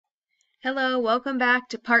Hello, welcome back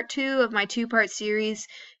to part 2 of my two-part series,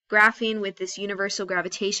 Graphing with this universal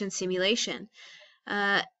gravitation simulation.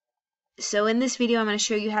 So in this video I'm going to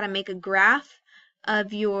show you how to make a graph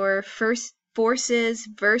of your first forces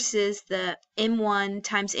versus the m1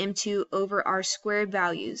 times m2 over r squared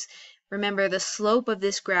values. Remember, the slope of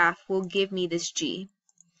this graph will give me this g.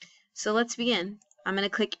 So let's begin. I'm going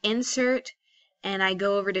to click Insert and I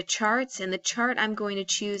go over to Charts, and the chart I'm going to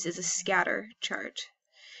choose is a scatter chart.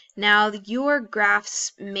 Now, your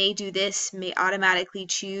graphs may do this, may automatically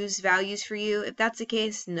choose values for you. If that's the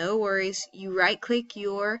case, no worries. You right-click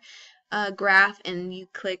your graph and you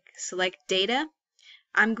click Select Data.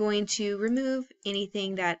 I'm going to remove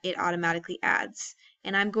anything that it automatically adds,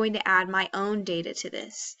 and I'm going to add my own data to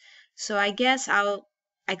this. So I guess I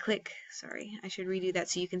should redo that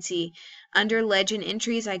so you can see. Under Legend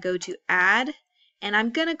Entries, I go to Add, and I'm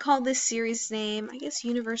going to call this series name, I guess,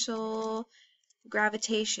 Universal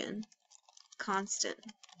Gravitation constant.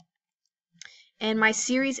 And my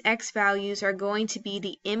series x values are going to be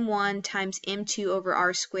the m1 times m2 over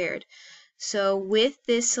r squared. So with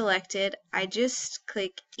this selected, I just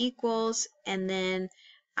click equals, and then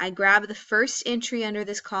I grab the first entry under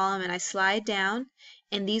this column and I slide down,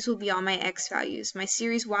 and these will be all my x values. My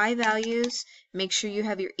series y values, make sure you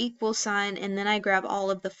have your equal sign, and then I grab all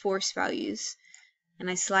of the force values and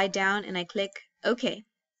I slide down and I click OK.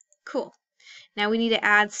 Cool. Now we need to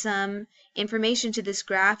add some information to this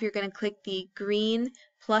graph. You're going to click the green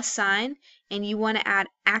plus sign, and you want to add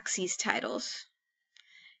axes titles.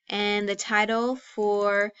 And the title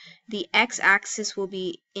for the x-axis will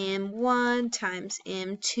be m1 times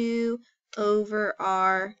m2 over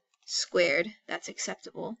r squared. That's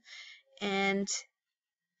acceptable. And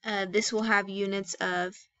this will have units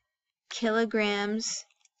of kilograms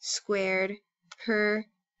squared per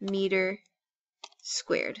meter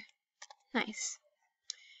squared. Nice.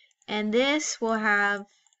 And this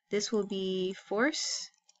will be force,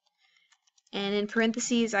 and in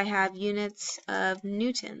parentheses I have units of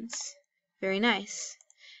newtons. Very nice.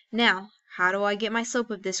 Now, how do I get my slope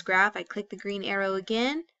of this graph? I click the green arrow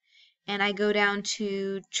again and I go down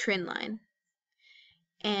to trend line.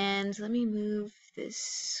 And let me move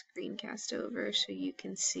this screencast over so you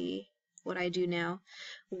can see what I do now.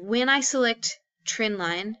 When I select trend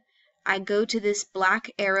line, I go to this black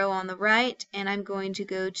arrow on the right, and I'm going to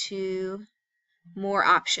go to more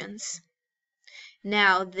options.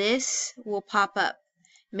 Now this will pop up.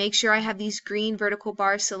 Make sure I have these green vertical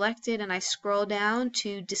bars selected, and I scroll down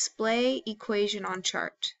to display equation on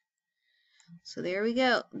chart. So there we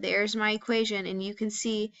go. There's my equation, and you can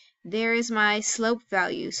see there is my slope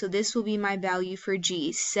value. So this will be my value for g,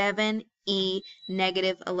 7e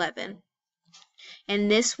negative 11. And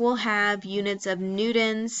this will have units of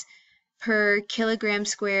newtons per kilogram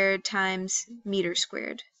squared times meter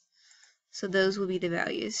squared. So those will be the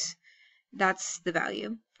values. That's the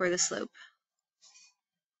value for the slope.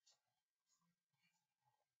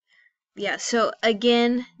 Yeah, so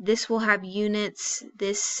again, this will have units,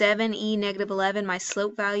 this 7e negative 11, my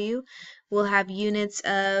slope value, will have units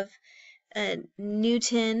of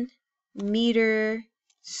Newton meter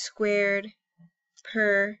squared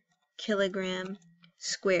per kilogram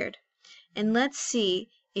squared. And let's see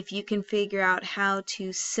if you can figure out how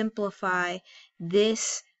to simplify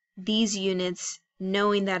these units,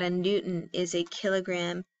 knowing that a Newton is a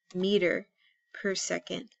kilogram meter per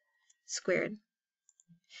second squared.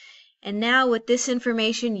 And now with this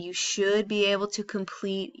information, you should be able to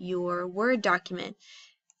complete your Word document.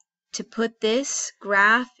 To put this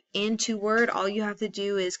graph into Word, all you have to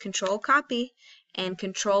do is Control Copy and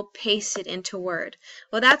Control Paste it into Word.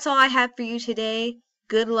 Well, that's all I have for you today.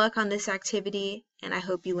 Good luck on this activity, and I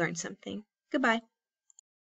hope you learned something. Goodbye.